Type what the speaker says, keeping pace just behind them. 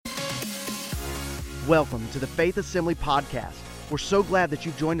Welcome to the Faith Assembly Podcast. We're so glad that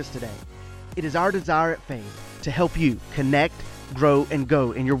you've joined us today. It is our desire at Faith to help you connect, grow, and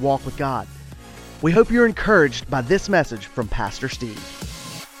go in your walk with God. We hope you're encouraged by this message from Pastor Steve.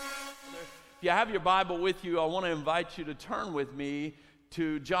 If you have your Bible with you, I want to invite you to turn with me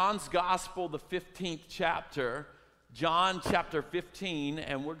to John's Gospel, the 15th chapter, John chapter 15,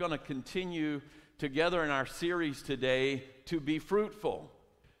 and we're going to continue together in our series today, To Be Fruitful.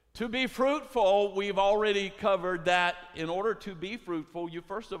 To be fruitful, we've already covered that in order to be fruitful, you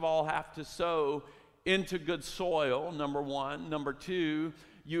first of all have to sow into good soil, number one. Number two,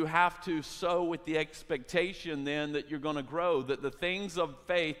 you have to sow with the expectation then that you're going to grow, that the things of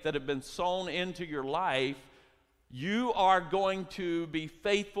faith that have been sown into your life, you are going to be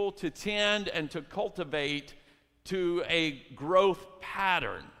faithful to tend and to cultivate to a growth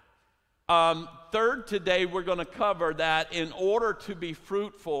pattern. Third, today we're going to cover that in order to be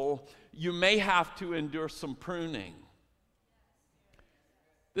fruitful, you may have to endure some pruning.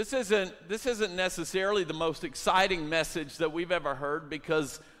 This isn't necessarily the most exciting message that we've ever heard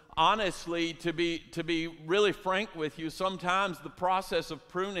because honestly, to be really frank with you, sometimes the process of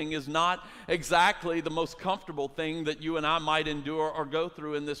pruning is not exactly the most comfortable thing that you and I might endure or go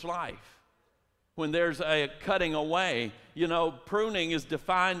through in this life. When there's a cutting away, pruning is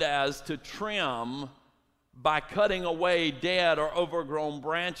defined as to trim by cutting away dead or overgrown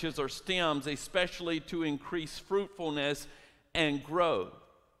branches or stems, especially to increase fruitfulness and growth.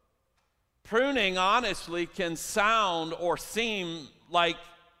 Pruning, honestly, can sound or seem like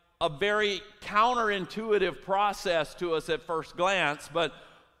a very counterintuitive process to us at first glance, but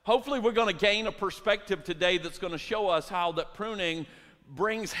hopefully we're going to gain a perspective today that's going to show us how that pruning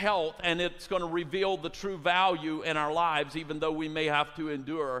brings health, and it's going to reveal the true value in our lives, even though we may have to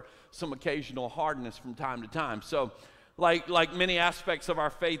endure some occasional hardness from time to time. So, like many aspects of our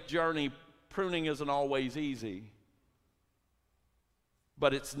faith journey, pruning isn't always easy,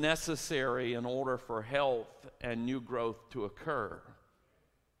 but it's necessary in order for health and new growth to occur.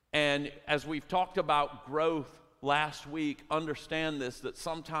 And as we've talked about growth last week, understand this, that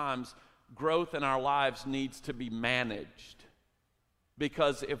sometimes growth in our lives needs to be managed.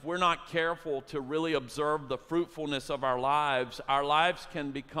 Because if we're not careful to really observe the fruitfulness of our lives can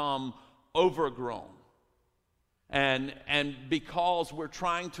become overgrown. And because we're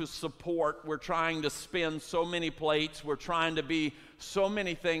trying to support, we're trying to spin so many plates, we're trying to be so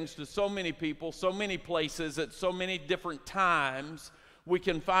many things to so many people, so many places at so many different times, we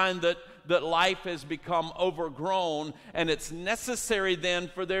can find that life has become overgrown, and it's necessary then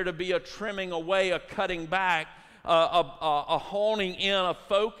for there to be a trimming away, a cutting back, a honing in, a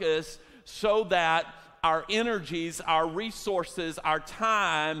focus, so that our energies, our resources, our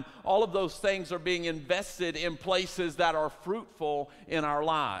time, all of those things are being invested in places that are fruitful in our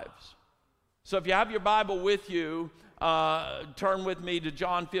lives. So if you have your Bible with you, turn with me to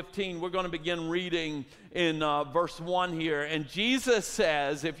John 15. We're going to begin reading in verse 1 here. And Jesus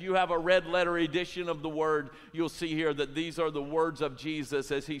says, if you have a red letter edition of the Word, you'll see here that these are the words of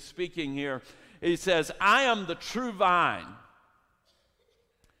Jesus as he's speaking here. He says, I am the true vine,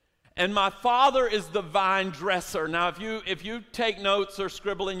 and my Father is the vine dresser. Now, if you take notes or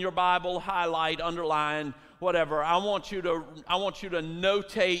scribble in your Bible, highlight, underline, whatever, I want you to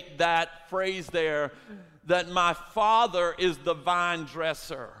notate that phrase there, that my Father is the vine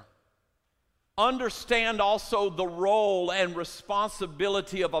dresser. Understand also the role and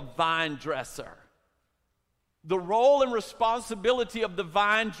responsibility of a vine dresser. The role and responsibility of the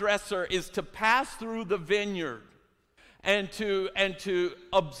vine dresser is to pass through the vineyard and to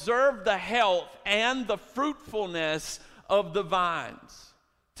observe the health and the fruitfulness of the vines,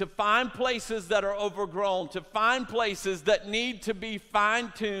 to find places that are overgrown, to find places that need to be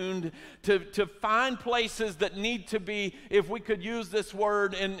fine-tuned, to find places that need to be, if we could use this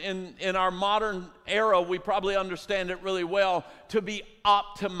word in our modern era, we probably understand it really well, to be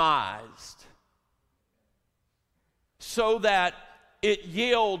optimized, so that it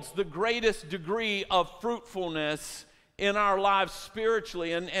yields the greatest degree of fruitfulness in our lives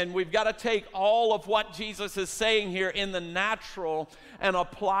spiritually. And we've got to take all of what Jesus is saying here in the natural and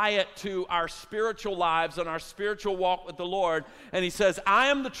apply it to our spiritual lives and our spiritual walk with the Lord. And he says, I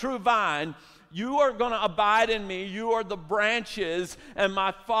am the true vine. You are going to abide in me. You are the branches, and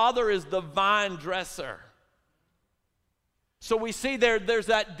my Father is the vine dresser. So we see there's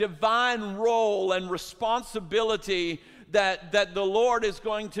that divine role and responsibility that the Lord is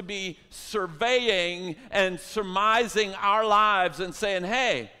going to be surveying and surmising our lives and saying,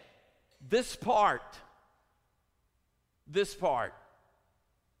 hey, this part, this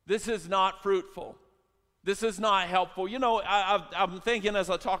is not fruitful. This is not helpful. You know, I'm thinking as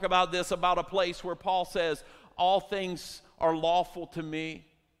I talk about this about a place where Paul says, all things are lawful to me,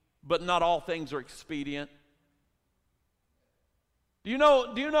 but not all things are expedient. Do you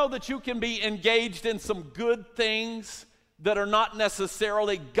know that you can be engaged in some good things that are not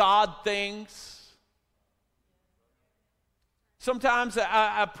necessarily God things? Sometimes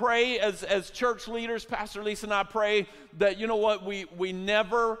I pray as church leaders, Pastor Lisa and I pray that, you know what, we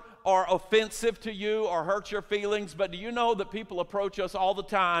never are offensive to you or hurt your feelings, but do you know that people approach us all the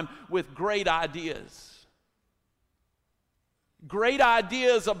time with great ideas? Great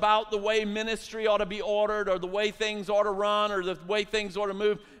ideas about the way ministry ought to be ordered or the way things ought to run or the way things ought to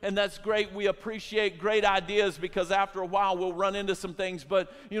move, and that's great. We appreciate great ideas because after a while we'll run into some things,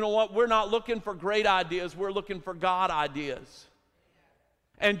 but you know what? We're not looking for great ideas. We're looking for God ideas.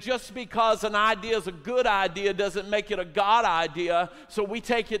 And just because an idea is a good idea doesn't make it a God idea. So we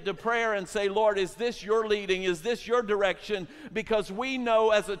take it to prayer and say, Lord, is this your leading? Is this your direction? Because we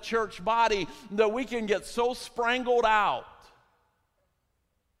know as a church body that we can get so sprangled out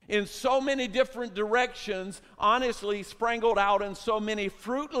in so many different directions, honestly sprangled out in so many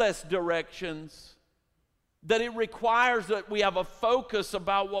fruitless directions, that it requires that we have a focus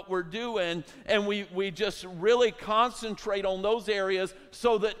about what we're doing and we just really concentrate on those areas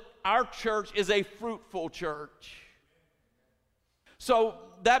so that our church is a fruitful church. So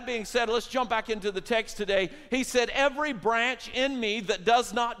that being said, let's jump back into the text today. He said, every branch in me that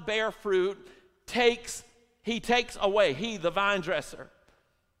does not bear fruit, he takes away. He, the vine dresser,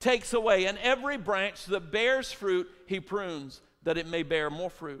 takes away. And every branch that bears fruit, he prunes, that it may bear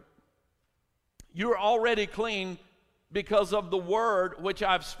more fruit. You are already clean because of the word which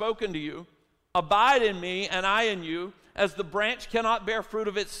I've spoken to you. Abide in me, and I in you. As the branch cannot bear fruit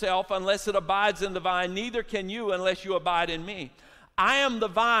of itself unless it abides in the vine, neither can you unless you abide in me. I am the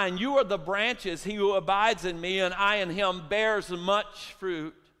vine, you are the branches. He who abides in me, and I in him, bears much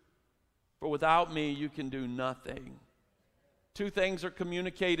fruit. For without me you can do nothing. Two things are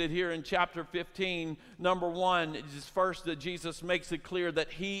communicated here in chapter 15. Number one is first that Jesus makes it clear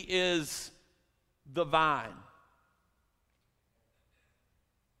that he is the vine.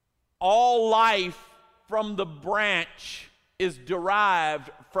 All life from the branch is derived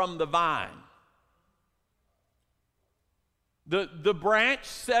from the vine. The branch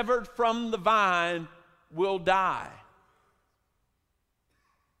severed from the vine will die.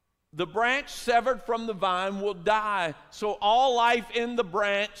 The branch severed from the vine will die. So all life in the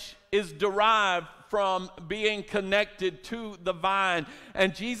branch is derived from being connected to the vine.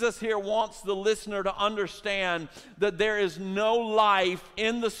 And Jesus here wants the listener to understand that there is no life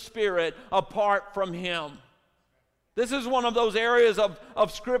in the Spirit apart from him. This is one of those areas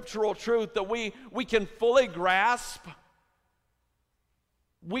of scriptural truth that we can fully grasp.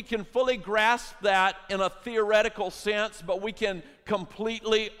 We can fully grasp that in a theoretical sense, but we can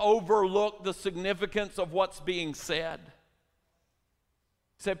completely overlook the significance of what's being said.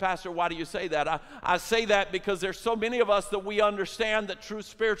 Say, Pastor, why do you say that? I say that because there's so many of us that we understand that true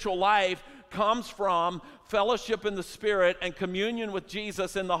spiritual life comes from fellowship in the Spirit and communion with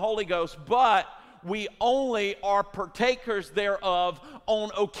Jesus and the Holy Ghost, but we only are partakers thereof on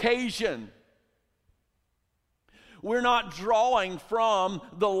occasion. We're not drawing from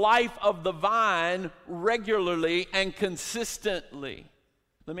the life of the vine regularly and consistently.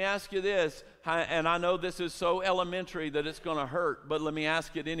 Let me ask you this, and I know this is so elementary that it's going to hurt, but let me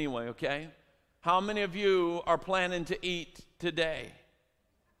ask it anyway, okay? How many of you are planning to eat today?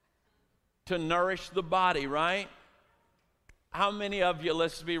 To nourish the body, right? How many of you,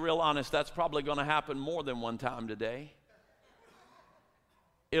 let's be real honest, that's probably going to happen more than one time today.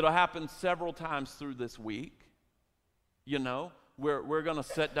 It'll happen several times through this week. You know, we're going to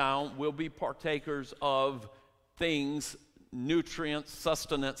sit down, we'll be partakers of things, nutrients,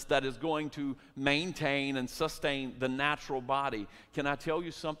 sustenance that is going to maintain and sustain the natural body. Can I tell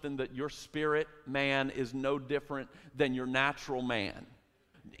you something? That your spirit man is no different than your natural man.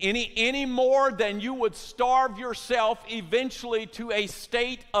 Any more than you would starve yourself eventually to a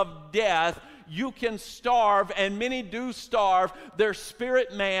state of death, you can starve, and many do starve, their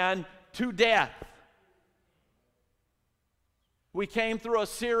spirit man to death. We came through a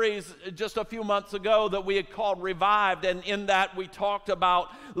series just a few months ago that we had called Revived, and in that we talked about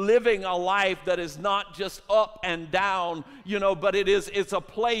living a life that is not just up and down, you know, but it's a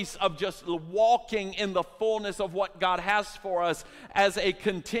place of just walking in the fullness of what God has for us as a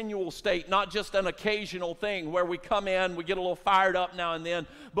continual state, not just an occasional thing where we come in, we get a little fired up now and then,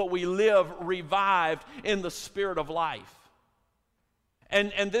 but we live revived in the spirit of life.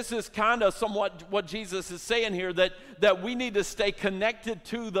 And this is kind of somewhat what Jesus is saying here, that we need to stay connected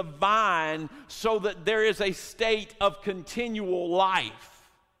to the vine so that there is a state of continual life.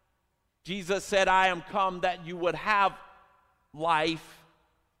 Jesus said, I am come that you would have life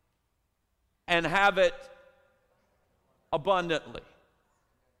and have it abundantly.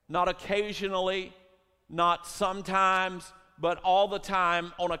 Not occasionally, not sometimes, but all the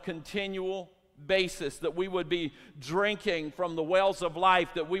time on a continual basis, that we would be drinking from the wells of life,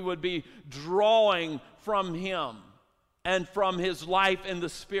 that we would be drawing from Him and from His life in the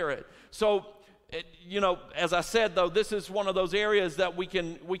Spirit. So, as I said, though, this is one of those areas that we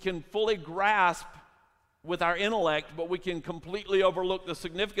can fully grasp with our intellect, but we can completely overlook the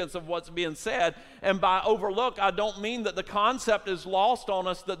significance of what's being said. And by overlook, I don't mean that the concept is lost on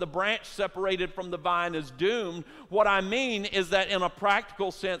us, that the branch separated from the vine is doomed. What I mean is that in a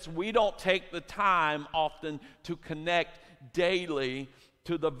practical sense, we don't take the time often to connect daily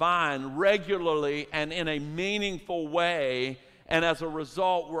to the vine regularly and in a meaningful way. And as a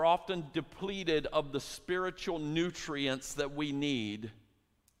result, we're often depleted of the spiritual nutrients that we need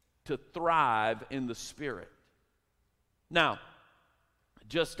to thrive in the Spirit. Now,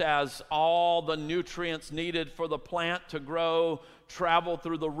 just as all the nutrients needed for the plant to grow travel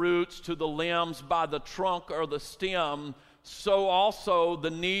through the roots to the limbs by the trunk or the stem, so also the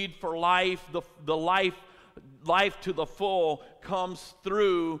need for life, the life to the full, comes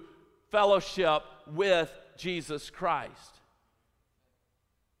through fellowship with Jesus Christ.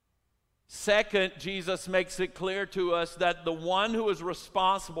 Second, Jesus makes it clear to us that the one who is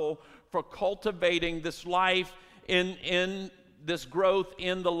responsible for cultivating this life in this growth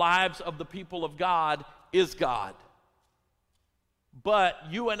in the lives of the people of God is God. But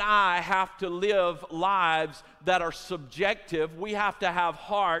you and I have to live lives that are subjective. We have to have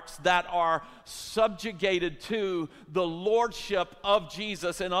hearts that are subjugated to the lordship of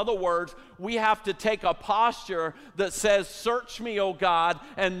Jesus. In other words, we have to take a posture that says, search me, O God,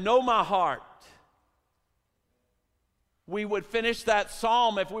 and know my heart. We would finish that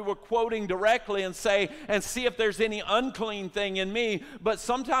psalm if we were quoting directly and say, and see if there's any unclean thing in me. But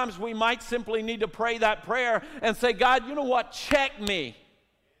sometimes we might simply need to pray that prayer and say, God, you know what? Check me.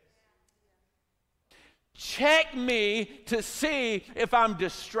 Check me to see if I'm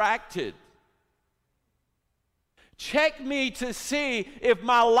distracted. Check me to see if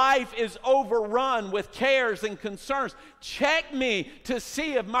my life is overrun with cares and concerns. Check me to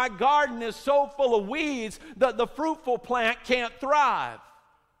see if my garden is so full of weeds that the fruitful plant can't thrive.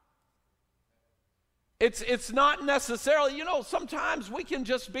 It's not necessarily, sometimes we can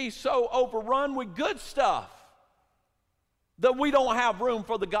just be so overrun with good stuff that we don't have room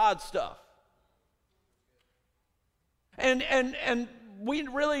for the God stuff. And we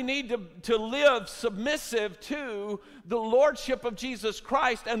really need to live submissive to the lordship of Jesus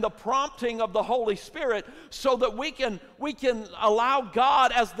Christ and the prompting of the Holy Spirit, so that we can allow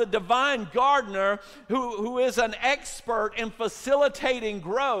God as the divine gardener who is an expert in facilitating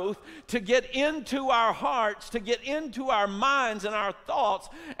growth to get into our hearts, to get into our minds and our thoughts,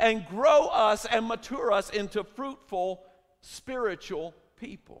 and grow us and mature us into fruitful spiritual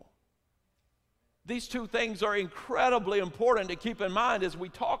people. These two things are incredibly important to keep in mind as we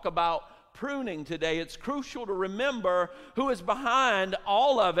talk about pruning today. It's crucial to remember who is behind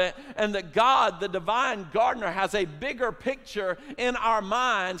all of it, and that God, the divine gardener, has a bigger picture in our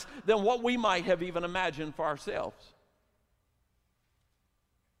minds than what we might have even imagined for ourselves.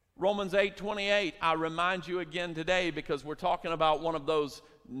 Romans 8:28, I remind you again today because we're talking about one of those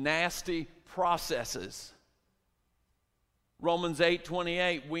nasty processes. Romans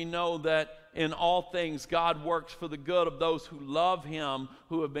 8:28, we know that in all things God works for the good of those who love Him,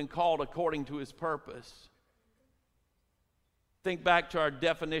 who have been called according to His purpose. Think back to our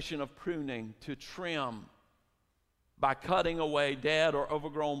definition of pruning: to trim by cutting away dead or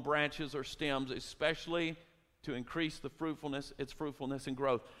overgrown branches or stems, especially to increase its fruitfulness and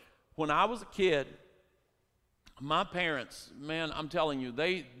growth. When I was a kid, my parents, man, I'm telling you,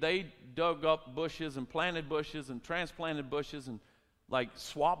 they dug up bushes and planted bushes and transplanted bushes and like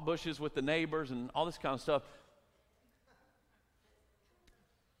swap bushes with the neighbors and all this kind of stuff.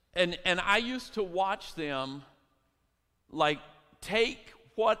 And I used to watch them like take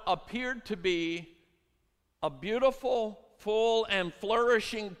what appeared to be a beautiful, full, and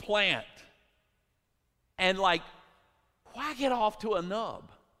flourishing plant and like whack it off to a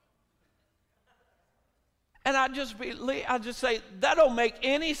nub. And I just say, that don't make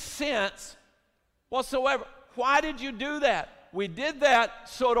any sense whatsoever. Why did you do that? We did that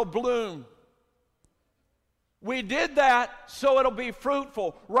so it'll bloom. We did that so it'll be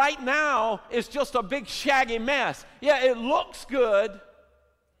fruitful. Right now, it's just a big shaggy mess. Yeah, it looks good,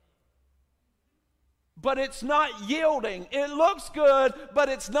 but it's not yielding. It looks good, but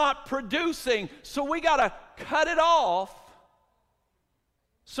it's not producing. So we got to cut it off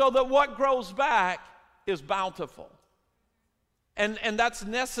so that what grows back is bountiful. And that's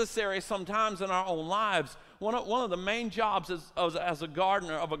necessary sometimes in our own lives. One of the main jobs as a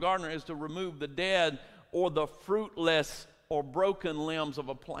gardener is to remove the dead or the fruitless or broken limbs of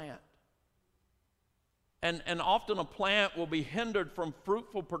a plant. And often a plant will be hindered from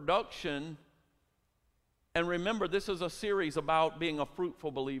fruitful production. And remember, this is a series about being a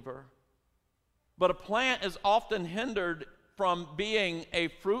fruitful believer. But a plant is often hindered from being a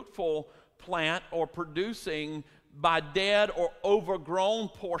fruitful plant or producing by dead or overgrown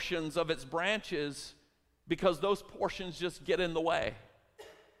portions of its branches, because those portions just get in the way.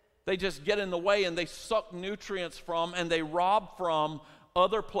 They just get in the way, and they suck nutrients from and they rob from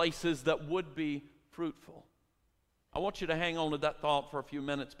other places that would be fruitful. I want you to hang on to that thought for a few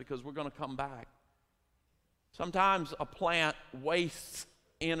minutes, because we're going to come back. Sometimes a plant wastes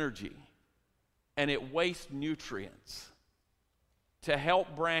energy and it wastes nutrients to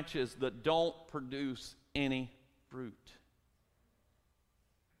help branches that don't produce any fruit.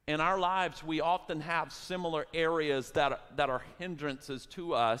 In our lives, we often have similar areas that are hindrances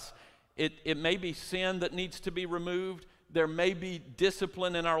to us. It may be sin that needs to be removed. There may be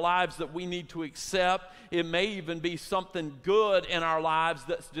discipline in our lives that we need to accept. It may even be something good in our lives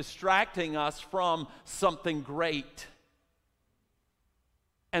that's distracting us from something great.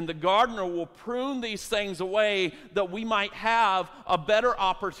 And the gardener will prune these things away that we might have a better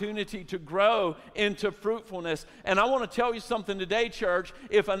opportunity to grow into fruitfulness. And I want to tell you something today, church.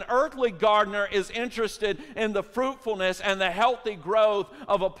 If an earthly gardener is interested in the fruitfulness and the healthy growth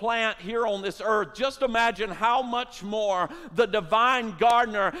of a plant here on this earth, just imagine how much more the divine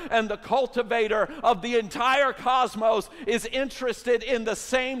gardener and the cultivator of the entire cosmos is interested in the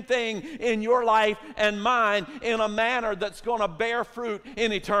same thing in your life and mine, in a manner that's going to bear fruit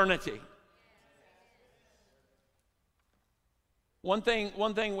in eternity. One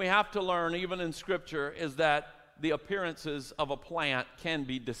thing we have to learn, even in Scripture, is that the appearances of a plant can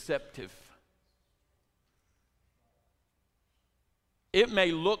be deceptive. It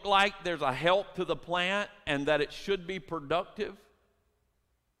may look like there's a health to the plant and that it should be productive,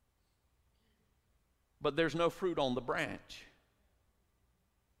 but there's no fruit on the branch.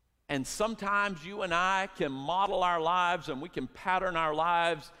 And sometimes you and I can model our lives and we can pattern our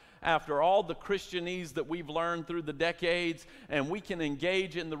lives after all the Christianese that we've learned through the decades, and we can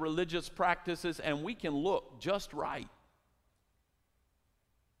engage in the religious practices and we can look just right.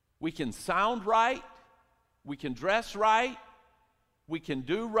 We can sound right, we can dress right, we can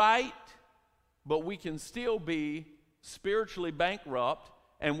do right, but we can still be spiritually bankrupt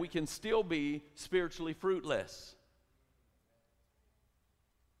and we can still be spiritually fruitless.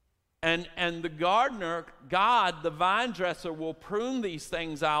 And the gardener, God, the vine dresser, will prune these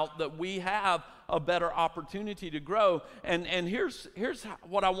things out that we have a better opportunity to grow. And here's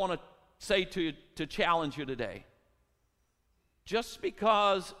what I want to say to challenge you today. Just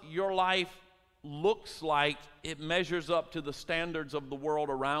because your life looks like it measures up to the standards of the world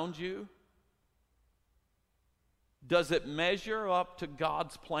around you, does it measure up to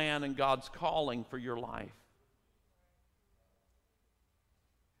God's plan and God's calling for your life?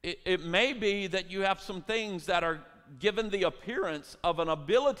 It may be that you have some things that are given the appearance of an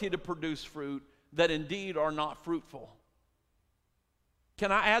ability to produce fruit that indeed are not fruitful.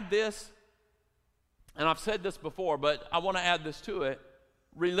 Can I add this? And I've said this before, but I want to add this to it.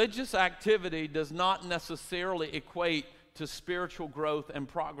 Religious activity does not necessarily equate to spiritual growth and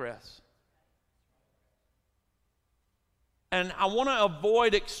progress. And I want to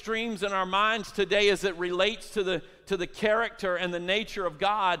avoid extremes in our minds today as it relates to the character and the nature of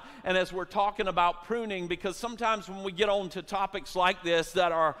God, and as we're talking about pruning, because sometimes when we get on to topics like this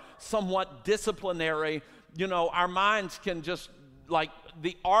that are somewhat disciplinary, our minds can just, like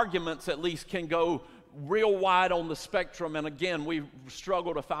the arguments at least, can go real wide on the spectrum, and again, we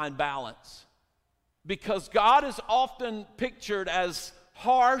struggle to find balance. Because God is often pictured as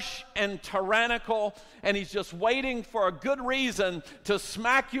harsh and tyrannical, and he's just waiting for a good reason to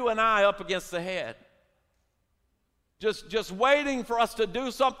smack you and I up against the head. Just waiting for us to do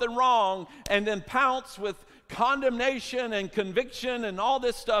something wrong and then pounce with condemnation and conviction and all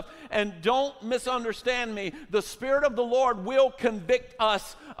this stuff. And don't misunderstand me. The Spirit of the Lord will convict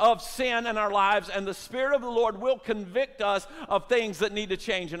us of sin in our lives, and the Spirit of the Lord will convict us of things that need to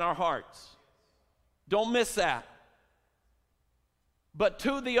change in our hearts. Don't miss that. But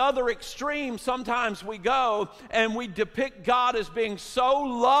to the other extreme, sometimes we go and we depict God as being so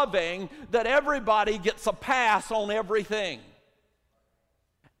loving that everybody gets a pass on everything.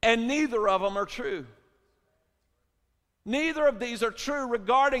 And neither of them are true. Neither of these are true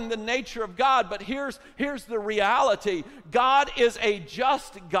regarding the nature of God, but here's the reality. God is a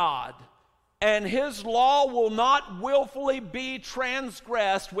just God, and his law will not willfully be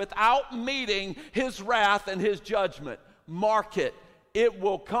transgressed without meeting his wrath and his judgment. Mark it. It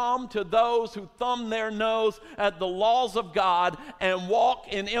will come to those who thumb their nose at the laws of God and walk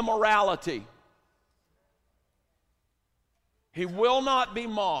in immorality. He will not be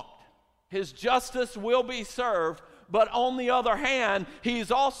mocked. His justice will be served. But on the other hand, he's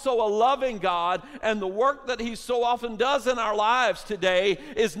also a loving God, and the work that he so often does in our lives today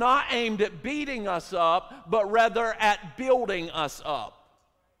is not aimed at beating us up, but rather at building us up.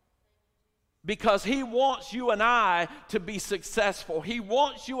 Because he wants you and I to be successful. He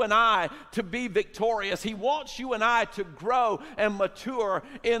wants you and I to be victorious. He wants you and I to grow and mature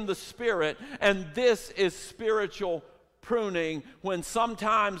in the Spirit. And this is spiritual pruning, when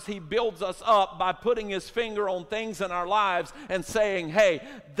sometimes he builds us up by putting his finger on things in our lives and saying, hey,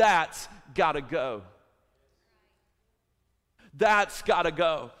 that's got to go. That's got to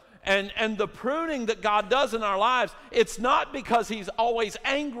go. And the pruning that God does in our lives, it's not because he's always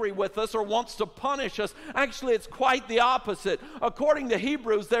angry with us or wants to punish us. Actually, it's quite the opposite. According to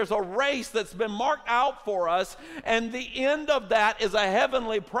Hebrews, there's a race that's been marked out for us, and the end of that is a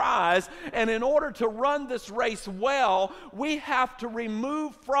heavenly prize. And in order to run this race well, we have to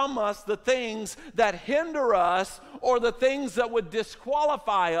remove from us the things that hinder us or the things that would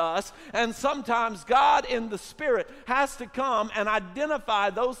disqualify us. And sometimes God in the Spirit has to come and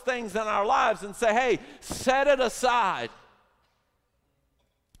identify those things in our lives and say, hey, set it aside.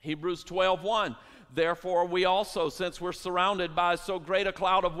 Hebrews 12:1. Therefore we also, since we're surrounded by so great a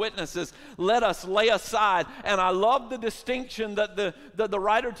cloud of witnesses, let us lay aside. And I love the distinction that the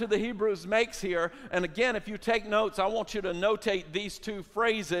writer to the Hebrews makes here. And again, if you take notes, I want you to notate these two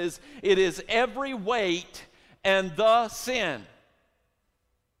phrases. It is every weight and the sin.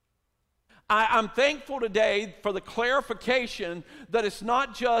 I'm thankful today for the clarification that it's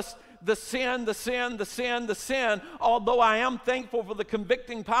not just the sin, although I am thankful for the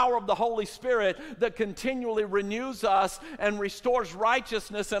convicting power of the Holy Spirit that continually renews us and restores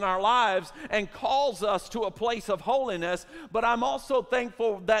righteousness in our lives and calls us to a place of holiness. But I'm also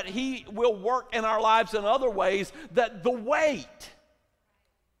thankful that he will work in our lives in other ways, that the weight.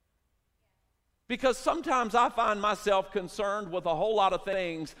 Because sometimes I find myself concerned with a whole lot of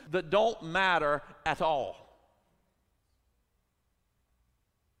things that don't matter at all.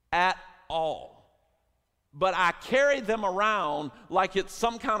 At all. But I carry them around like it's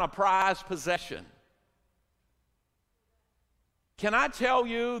some kind of prized possession. Can I tell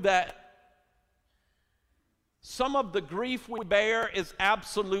you that some of the grief we bear is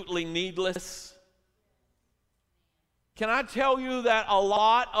absolutely needless? Can I tell you that a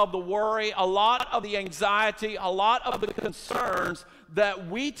lot of the worry, a lot of the anxiety, a lot of the concerns that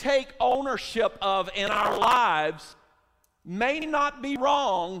we take ownership of in our lives may not be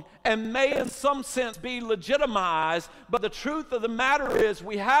wrong and may in some sense be legitimized, but the truth of the matter is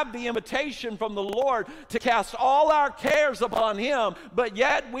we have the invitation from the Lord to cast all our cares upon him, but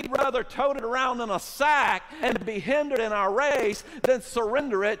yet we'd rather tote it around in a sack and be hindered in our race than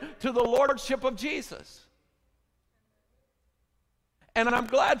surrender it to the Lordship of Jesus. And I'm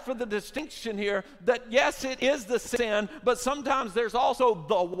glad for the distinction here that yes, it is the sin, but sometimes there's also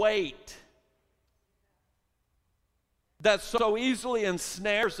the weight that so easily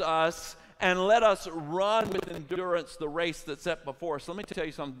ensnares us and let us run with endurance the race that's set before us. Let me tell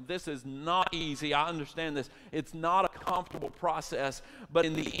you something. This is not easy. I understand this. It's not a comfortable process. But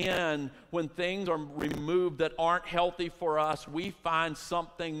in the end, when things are removed that aren't healthy for us, we find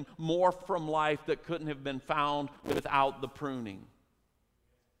something more from life that couldn't have been found without the pruning.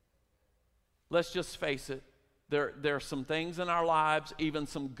 Let's just face it, there are some things in our lives, even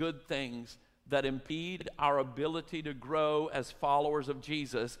some good things, that impede our ability to grow as followers of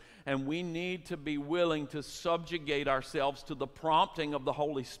Jesus, and we need to be willing to subjugate ourselves to the prompting of the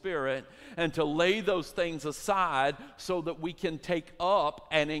Holy Spirit and to lay those things aside so that we can take up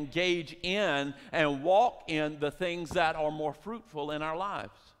and engage in and walk in the things that are more fruitful in our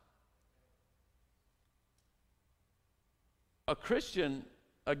lives. A Christian,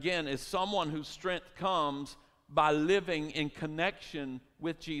 again, is someone whose strength comes by living in connection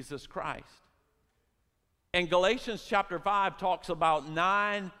with Jesus Christ. And Galatians chapter 5 talks about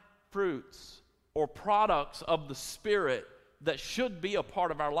 9 fruits or products of the Spirit that should be a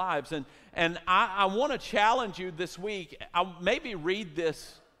part of our lives. And I want to challenge you this week. I'll maybe read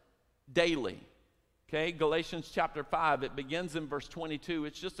this daily. Okay, Galatians chapter 5, it begins in verse 22.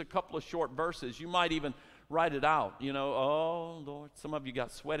 It's just a couple of short verses. You might even write it out. You know, oh, Lord, some of you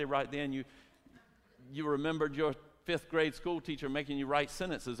got sweaty right then. You remembered your fifth grade school teacher making you write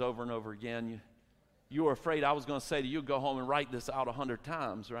sentences over and over again, you were afraid I was going to say to you, go home and write this out 100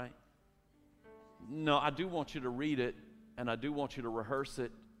 times, right? No, I do want you to read it, and I do want you to rehearse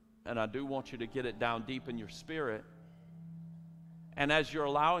it, and I do want you to get it down deep in your spirit. And as you're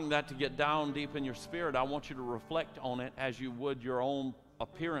allowing that to get down deep in your spirit, I want you to reflect on it as you would your own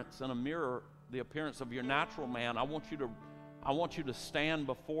appearance in a mirror, the appearance of your natural man. I want you to stand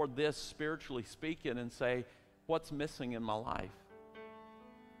before this, spiritually speaking, and say, what's missing in my life?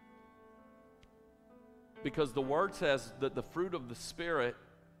 Because the Word says that the fruit of the Spirit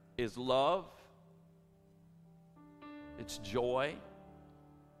is love, it's joy,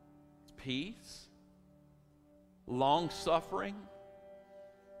 it's peace, long-suffering,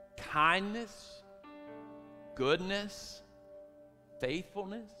 kindness, goodness,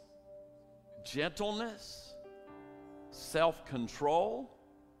 faithfulness, gentleness, self-control.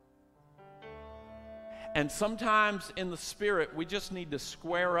 And sometimes in the Spirit, we just need to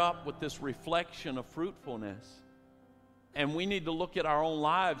square up with this reflection of fruitfulness. And we need to look at our own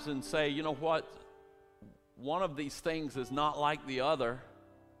lives and say, you know what? One of these things is not like the other.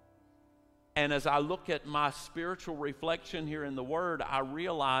 And as I look at my spiritual reflection here in the Word, I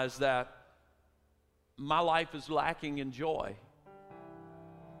realize that my life is lacking in joy.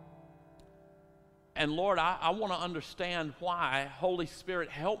 And Lord, I want to understand why. Holy Spirit,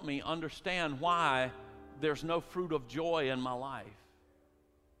 help me understand why there's no fruit of joy in my life.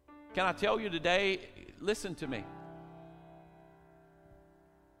 Can I tell you today, listen to me.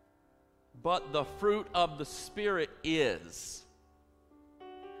 But the fruit of the Spirit is.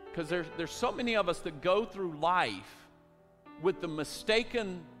 Because there's so many of us that go through life with the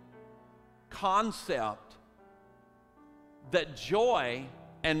mistaken concept that joy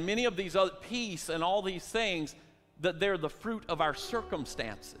and many of these other, peace and all these things, that they're the fruit of our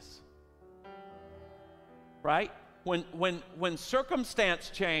circumstances. Right? When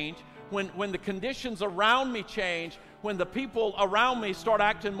circumstance change, when the conditions around me change, when the people around me start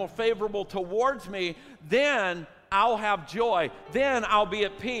acting more favorable towards me, then I'll have joy. Then I'll be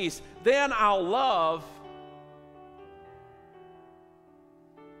at peace. Then I'll love.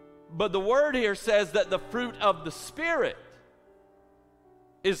 But the Word here says that the fruit of the Spirit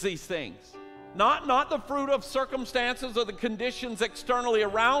is these things. Not the fruit of circumstances or the conditions externally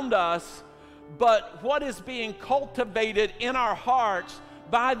around us, but what is being cultivated in our hearts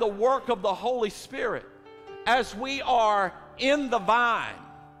by the work of the Holy Spirit. As we are in the vine,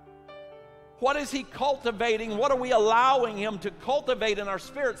 what is He cultivating? What are we allowing Him to cultivate in our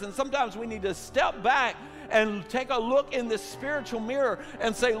spirits? And sometimes we need to step back and take a look in this spiritual mirror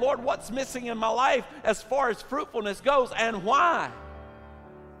and say, Lord, what's missing in my life as far as fruitfulness goes, and why?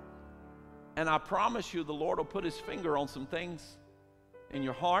 And I promise you, the Lord will put His finger on some things in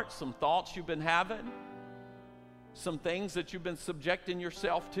your heart, some thoughts you've been having, some things that you've been subjecting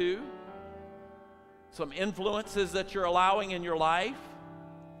yourself to, some influences that you're allowing in your life.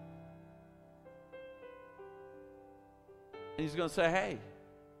 And He's going to say, hey,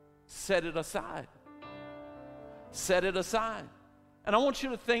 set it aside. Set it aside. And I want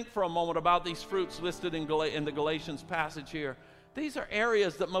you to think for a moment about these fruits listed in the Galatians passage here. These are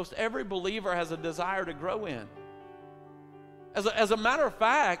areas that most every believer has a desire to grow in. As a matter of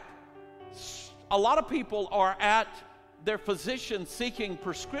fact, a lot of people are at their physician seeking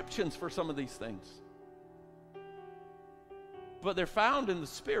prescriptions for some of these things. But they're found in the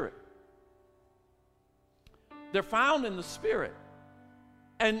Spirit. They're found in the Spirit.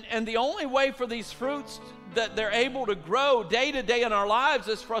 And the only way for these fruits that they're able to grow day to day in our lives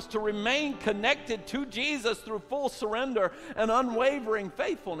is for us to remain connected to Jesus through full surrender and unwavering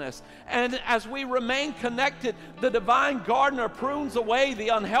faithfulness. And as we remain connected, the divine gardener prunes away the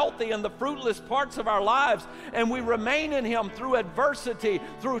unhealthy and the fruitless parts of our lives, and we remain in Him through adversity,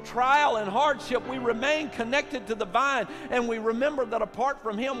 through trial and hardship. We remain connected to the vine, and we remember that apart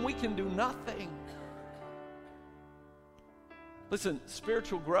from Him, we can do nothing. Listen,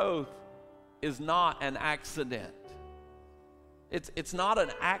 spiritual growth is not an accident. It's not an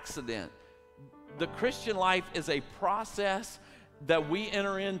accident. The Christian life is a process that we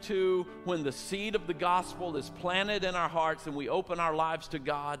enter into when the seed of the gospel is planted in our hearts and we open our lives to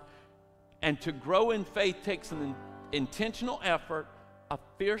God. And to grow in faith takes an intentional effort, a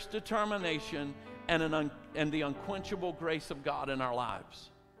fierce determination, and the unquenchable grace of God in our lives.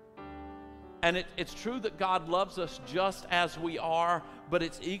 And it's true that God loves us just as we are, but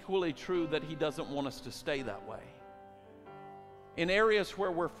it's equally true that He doesn't want us to stay that way. In areas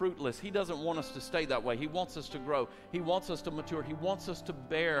where we're fruitless, He doesn't want us to stay that way. He wants us to grow. He wants us to mature. He wants us to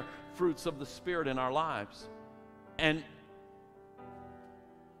bear fruits of the Spirit in our lives. And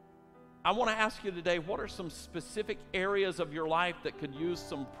I want to ask you today, what are some specific areas of your life that could use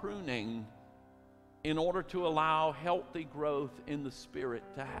some pruning in order to allow healthy growth in the Spirit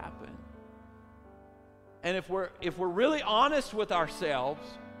to happen? And if we're really honest with ourselves,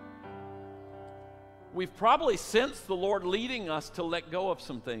 we've probably sensed the Lord leading us to let go of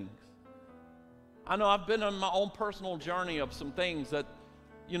some things. I know I've been on my own personal journey of some things that,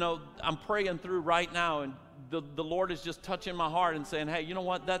 I'm praying through right now, and the Lord is just touching my heart and saying, hey, you know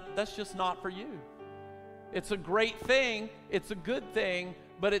what, that's just not for you. It's a great thing, it's a good thing,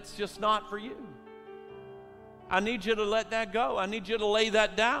 but it's just not for you. I need you to let that go. I need you to lay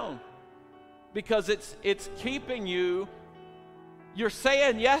that down, because it's keeping you. You're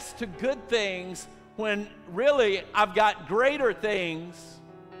saying yes to good things when really I've got greater things,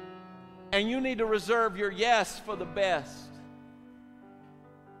 and you need to reserve your yes for the best.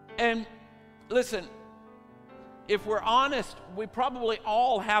 And listen, if we're honest, we probably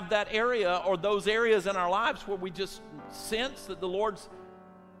all have that area or those areas in our lives where we just sense that the Lord's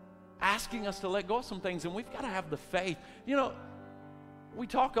asking us to let go of some things, and we've got to have the faith. We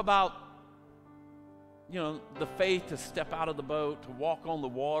talk about, the faith to step out of the boat, to walk on the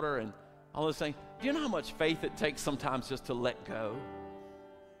water, and all this thing. Do you know how much faith it takes sometimes just to let go?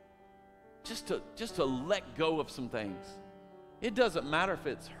 Just to let go of some things. It doesn't matter if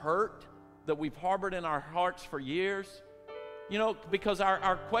it's hurt that we've harbored in our hearts for years, because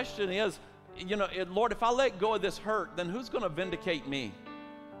our question is, Lord, if I let go of this hurt, then who's going to vindicate me?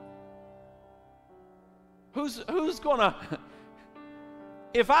 Who's going to,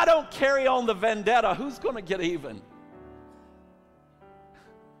 if I don't carry on the vendetta, who's going to get even?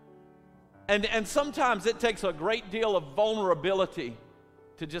 And sometimes it takes a great deal of vulnerability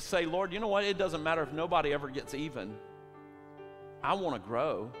to just say, Lord, you know what? It doesn't matter if nobody ever gets even. I want to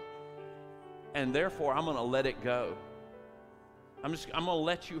grow, and therefore I'm going to let it go. I'm going to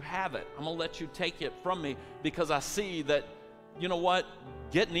let you have it. I'm going to let you take it from me, because I see that, you know what?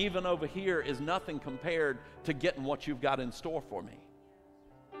 Getting even over here is nothing compared to getting what you've got in store for me.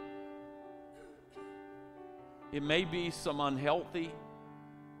 It may be some unhealthy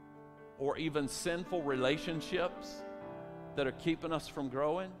or even sinful relationships that are keeping us from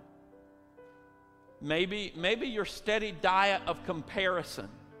growing. Maybe your steady diet of comparison.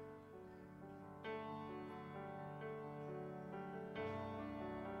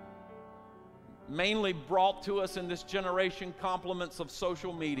 Mainly brought to us in this generation, compliments of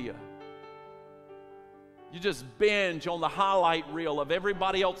social media. You just binge on the highlight reel of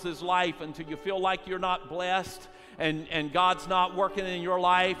everybody else's life until you feel like you're not blessed, and God's not working in your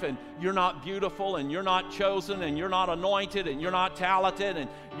life, and you're not beautiful, and you're not chosen, and you're not anointed, and you're not talented, and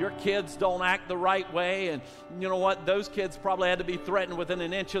your kids don't act the right way. And you know what? Those kids probably had to be threatened within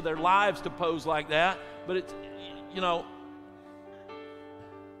an inch of their lives to pose like that. But it's,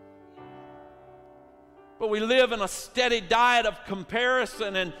 but we live in a steady diet of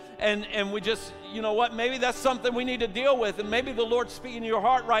comparison, and we just, you know what, maybe that's something we need to deal with. And maybe the Lord's speaking to your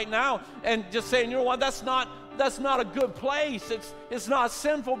heart right now and just saying, you know what, that's not a good place. It's not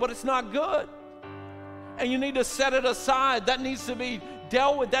sinful, but it's not good. And you need to set it aside. That needs to be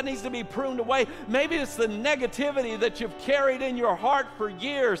dealt with. That needs to be pruned away. Maybe it's the negativity that you've carried in your heart for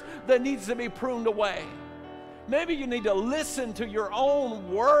years that needs to be pruned away. Maybe you need to listen to your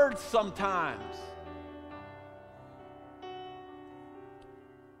own words sometimes.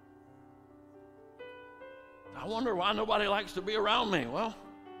 I wonder why nobody likes to be around me. Well,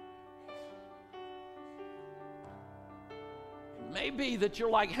 it may be that you're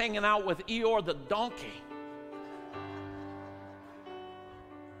like hanging out with Eeyore the donkey.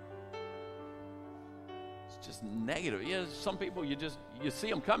 It's just negative. Yeah, some people you see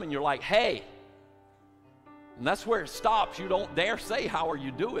them coming, you're like, hey. And that's where it stops. You don't dare say, how are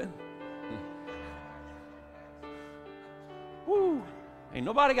you doing? Woo. Ain't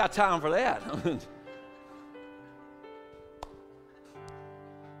nobody got time for that.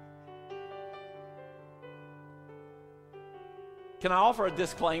 Can I offer a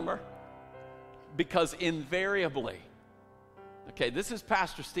disclaimer? Because invariably, okay, this is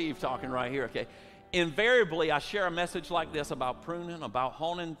Pastor Steve talking right here, okay? Invariably, I share a message like this about pruning, about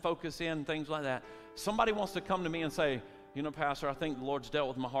honing, focus in, things like that. Somebody wants to come to me and say, you know, Pastor, I think the Lord's dealt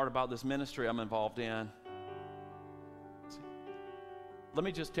with my heart about this ministry I'm involved in. Let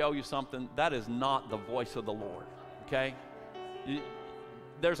me just tell you something. That is not the voice of the Lord, okay?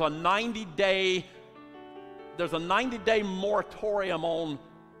 There's a 90-day moratorium on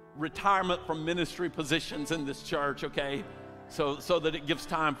retirement from ministry positions in this church, okay? So that it gives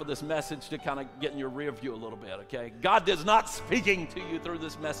time for this message to kind of get in your rear view a little bit, okay? God is not speaking to you through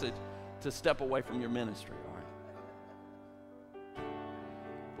this message to step away from your ministry, all right?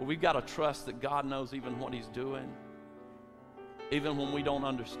 But we've got to trust that God knows even what he's doing, even when we don't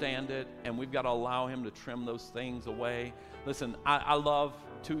understand it, and we've got to allow him to trim those things away. Listen, I love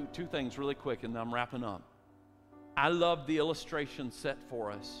two things really quick, and I'm wrapping up. I love the illustration set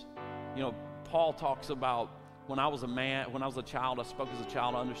for us. You know, Paul talks about, when I was a child, I spoke as a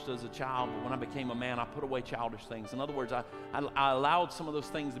child, I understood as a child, but when I became a man, I put away childish things. In other words, I allowed some of those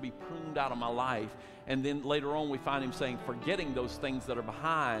things to be pruned out of my life, and then later on we find him saying, forgetting those things that are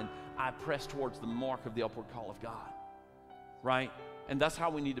behind, I press towards the mark of the upward call of God, right? And that's how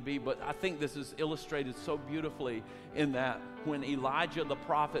we need to be. But I think this is illustrated so beautifully in that when Elijah the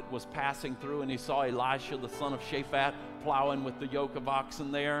prophet was passing through and he saw Elisha the son of Shaphat plowing with the yoke of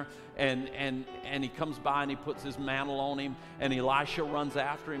oxen there, and he comes by and he puts his mantle on him, and Elisha runs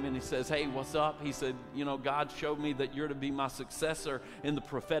after him and he says, hey, what's up? He said, you know, God showed me that you're to be my successor in the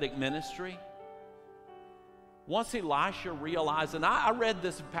prophetic ministry. Once Elisha realized, and I read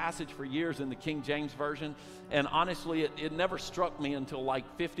this passage for years in the King James Version, and honestly, it never struck me until like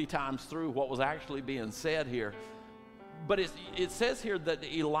 50 times through what was actually being said here. But it says here that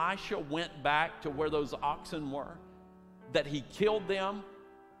Elisha went back to where those oxen were, that he killed them,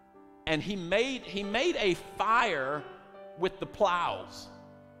 and he made a fire with the plows.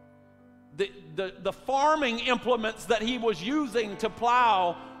 The farming implements that he was using to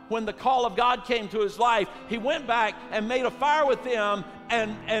plow when the call of God came to his life, he went back and made a fire with them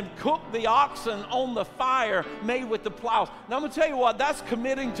and cooked the oxen on the fire made with the plows. Now I'm going to tell you what, that's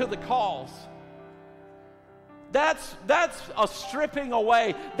committing to the cause. That's a stripping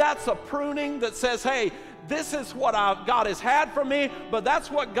away. That's a pruning that says, hey, this is what God has had for me, but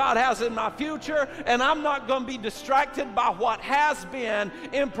that's what God has in my future, and I'm not going to be distracted by what has been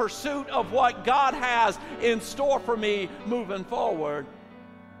in pursuit of what God has in store for me moving forward.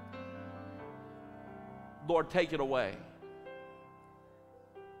 Lord, take it away.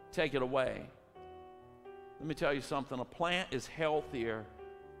 Take it away. Let me tell you something. A plant is healthier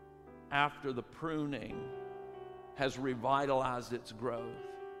after the pruning has revitalized its growth.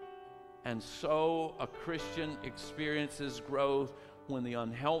 And so a Christian experiences growth when the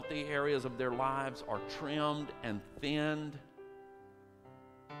unhealthy areas of their lives are trimmed and thinned.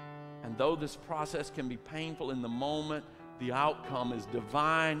 And though this process can be painful in the moment, the outcome is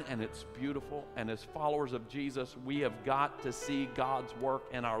divine and it's beautiful. And as followers of Jesus, we have got to see God's work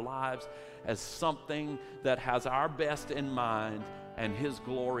in our lives as something that has our best in mind and his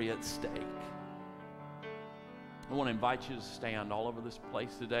glory at stake. I want to invite you to stand all over this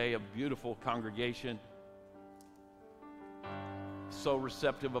place today, a beautiful congregation. So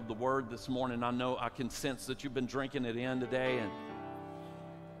receptive of the word this morning. I know I can sense that you've been drinking it in today, and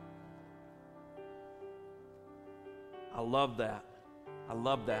I love that. I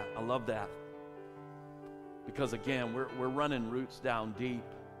love that. I love that. Because again, we're running roots down deep.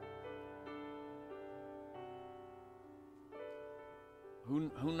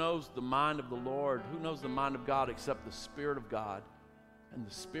 Who knows the mind of the Lord? Who knows the mind of God except the Spirit of God? And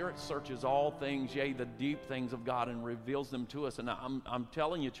the Spirit searches all things, yea, the deep things of God, and reveals them to us. And I'm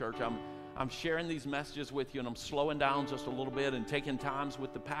telling you, church, I'm sharing these messages with you, and I'm slowing down just a little bit and taking times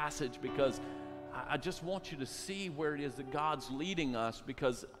with the passage, because I just want you to see where it is that God's leading us,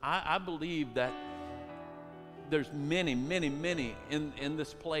 because I believe that there's many, many, many in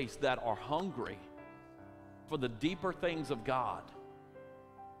this place that are hungry for the deeper things of God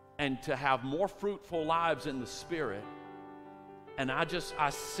and to have more fruitful lives in the Spirit. And I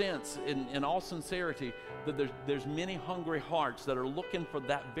sense in all sincerity that there's many hungry hearts that are looking for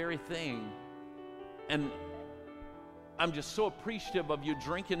that very thing. And I'm just so appreciative of you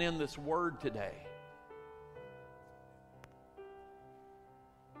drinking in this word today.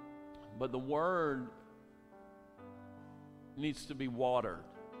 But the word needs to be watered.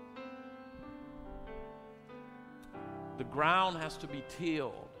 The ground has to be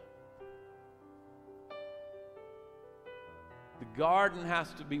tilled. The garden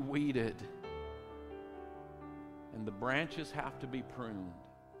has to be weeded. And the branches have to be pruned.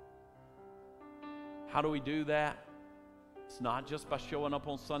 How do we do that? It's not just by showing up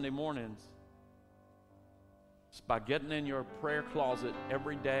on Sunday mornings. It's by getting in your prayer closet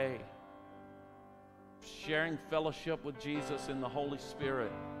every day, sharing fellowship with Jesus in the Holy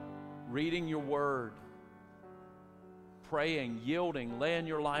Spirit, reading your word, praying, yielding, laying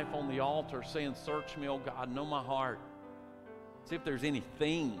your life on the altar, saying, search me, O God, know my heart. See if there's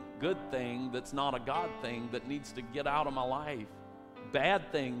anything, good thing that's not a God thing that needs to get out of my life.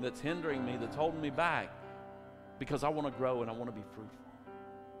 Bad thing that's hindering me, that's holding me back. Because I want to grow and I want to be fruitful.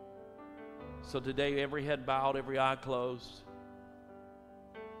 So today, every head bowed, every eye closed.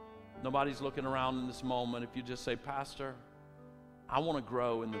 Nobody's looking around in this moment. If you just say, Pastor, I want to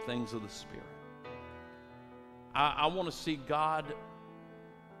grow in the things of the Spirit. I want to see God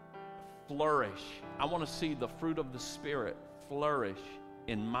flourish. I want to see the fruit of the Spirit flourish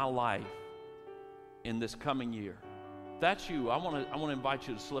in my life in this coming year. If that's you, I want to invite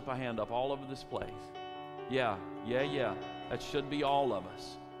you to slip a hand up all over this place. Yeah. That should be all of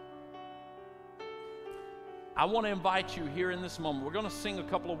us. I want to invite you here in this moment. We're going to sing a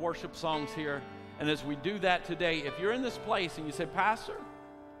couple of worship songs here. And as we do that today, if you're in this place and you say, Pastor,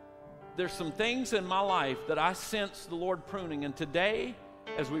 there's some things in my life that I sense the Lord pruning. And today,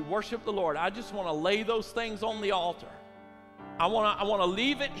 as we worship the Lord, I just want to lay those things on the altar. I want to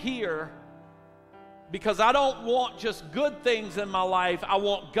leave it here because I don't want just good things in my life. I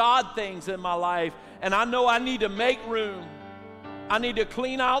want God things in my life. And I know I need to make room. I need to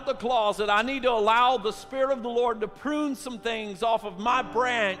clean out the closet. I need to allow the Spirit of the Lord to prune some things off of my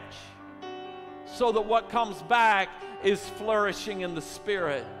branch so that what comes back is flourishing in the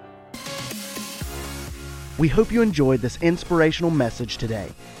Spirit. We hope you enjoyed this inspirational message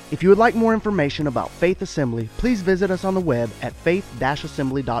today. If you would like more information about Faith Assembly, please visit us on the web at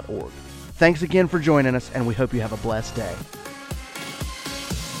faith-assembly.org. Thanks again for joining us, and we hope you have a blessed day.